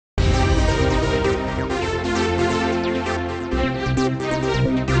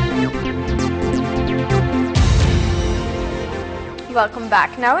welcome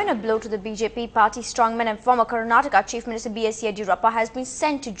back. Now, in a blow to the BJP party strongman and former Karnataka Chief Minister B.S. Yediyurappa has been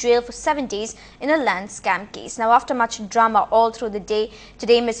sent to jail for 7 days in a land scam case. Now, after much drama all through the day,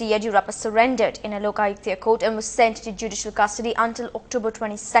 today Mr. Yediyurappa surrendered in a Lokayukta court and was sent to judicial custody until October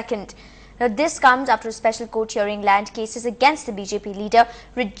 22nd. Now, this comes after a special court hearing land cases against the BJP leader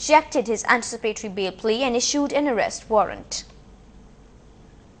rejected his anticipatory bail plea and issued an arrest warrant.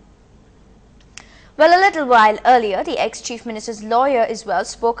 Well, a little while earlier, the ex-Chief Minister's lawyer as well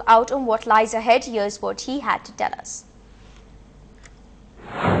spoke out on what lies ahead. Here's what he had to tell us.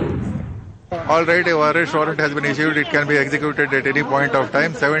 Already, a arrest warrant has been issued. It can be executed at any point of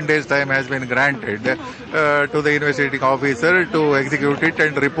time. 7 days time has been granted to the investigating officer to execute it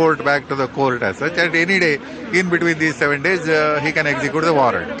and report back to the court as such. And any day in between these 7 days, he can execute the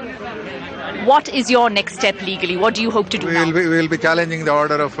warrant. What is your next step legally? What do you hope to do now? We will be challenging the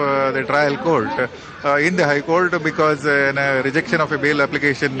order of the trial court in the High Court because a rejection of a bail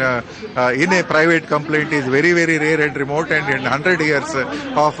application in a private complaint is very, very rare and remote, and in 100 years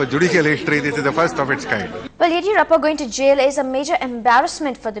of judicial history, this is the first of its kind. Well, Yediyurappa going to jail is a major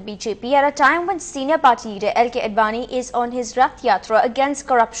embarrassment for the BJP at a time when senior party leader L.K. Advani is on his Rath Yatra against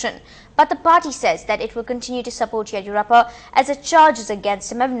corruption. But the party says that it will continue to support Yediyurappa as the charges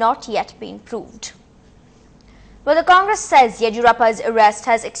against him have not yet been proved. Well, the Congress says Yediyurappa's arrest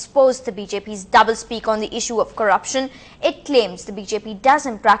has exposed the BJP's doublespeak on the issue of corruption. It claims the BJP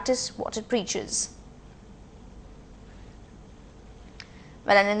doesn't practice what it preaches.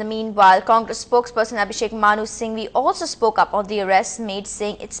 Well, and in the meanwhile, Congress spokesperson Abhishek Manu Singhvi also spoke up on the arrest made,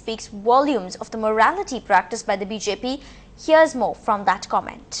 saying it speaks volumes of the morality practiced by the BJP. Here's more from that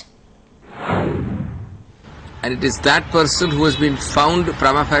comment. And it is that person who has been found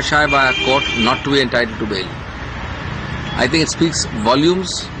prima facie by a court not to be entitled to bail. I think it speaks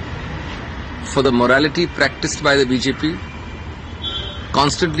volumes for the morality practiced by the BJP,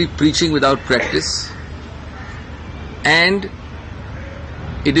 constantly preaching without practice, and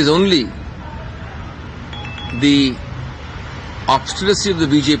it is only the obstinacy of the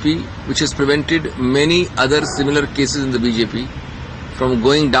BJP which has prevented many other similar cases in the BJP from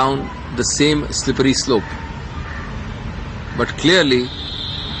going down the same slippery slope. But clearly,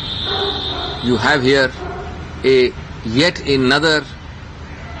 you have here yet another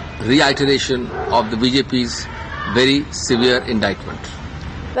reiteration of the BJP's very severe indictment.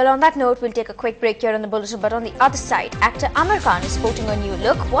 Well, on that note, we'll take a quick break here on the bulletin. But on the other side, actor Amar Khan is sporting a new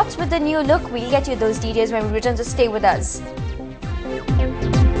look. What's with the new look? We'll get you those details when we return, so stay with us.